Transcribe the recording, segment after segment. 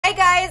Hi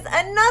guys,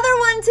 another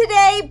one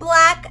today,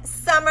 Black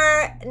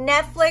Summer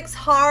Netflix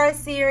horror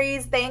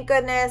series. Thank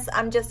goodness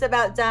I'm just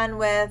about done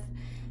with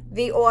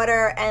The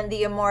Order and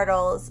The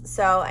Immortals,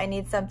 so I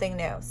need something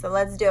new. So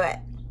let's do it.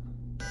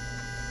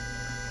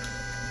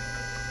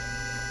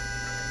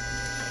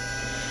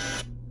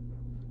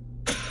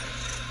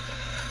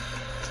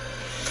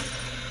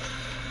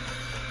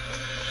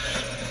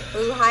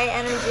 Ooh, high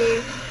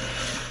energy.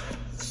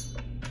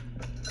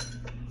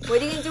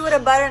 What do you do with a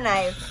butter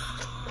knife?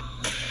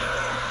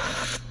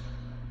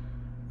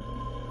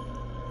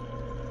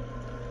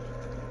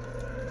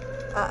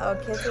 Uh-oh,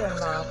 kids are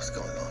involved. What's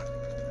going on?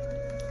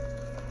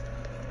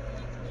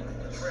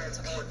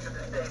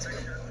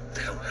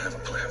 They don't have a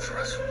plan for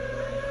us.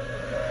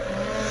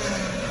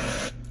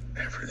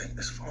 Everything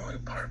is falling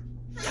apart.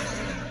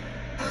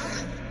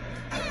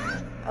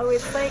 Oh,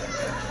 it's like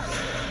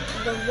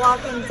The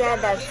Walking Dead.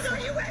 That's...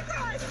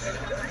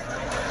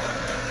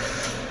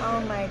 Oh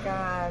my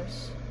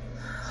gosh.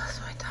 I lost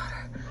my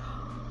daughter.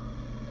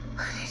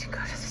 I need to go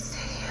to the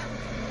stadium.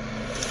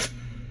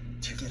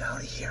 To get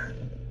out of here,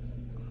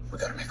 we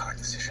gotta make hard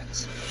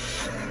decisions.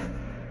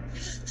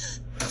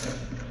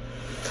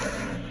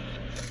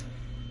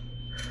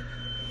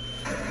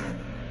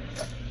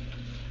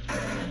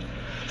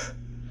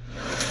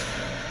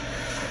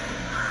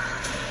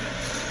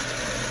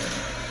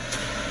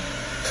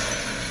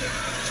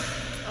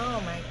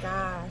 Oh my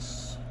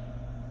gosh.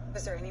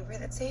 Is there anywhere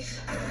that's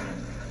safe?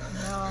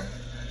 No.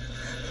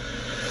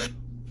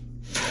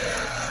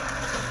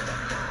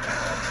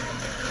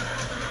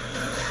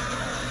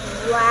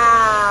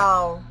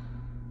 Wow.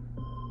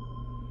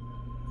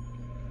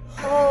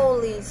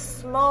 Holy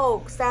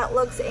smokes, that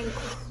looks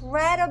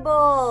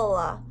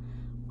incredible.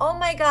 Oh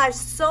my gosh,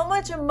 so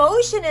much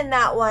emotion in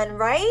that one,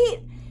 right?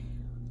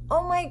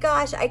 Oh my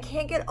gosh, I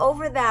can't get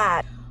over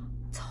that.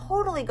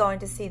 Totally going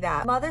to see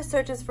that. Mother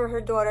searches for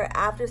her daughter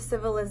after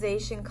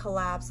civilization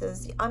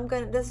collapses.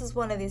 This is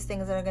one of these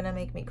things that are gonna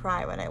make me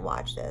cry when I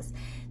watch this.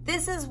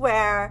 This is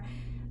where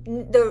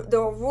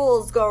the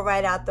rules go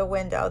right out the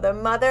window. The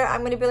mother,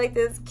 I'm gonna be like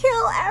this,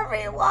 kill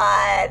everyone.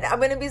 I'm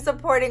gonna be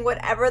supporting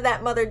whatever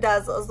that mother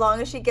does as long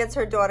as she gets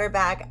her daughter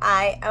back.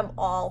 I am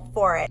all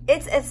for it.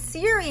 It's a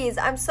series.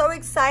 I'm so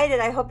excited.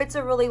 I hope it's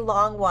a really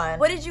long one.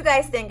 What did you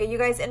guys think? Are you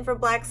guys in for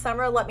Black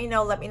Summer? Let me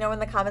know in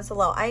the comments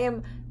below. I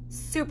am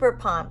super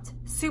pumped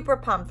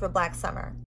for Black Summer.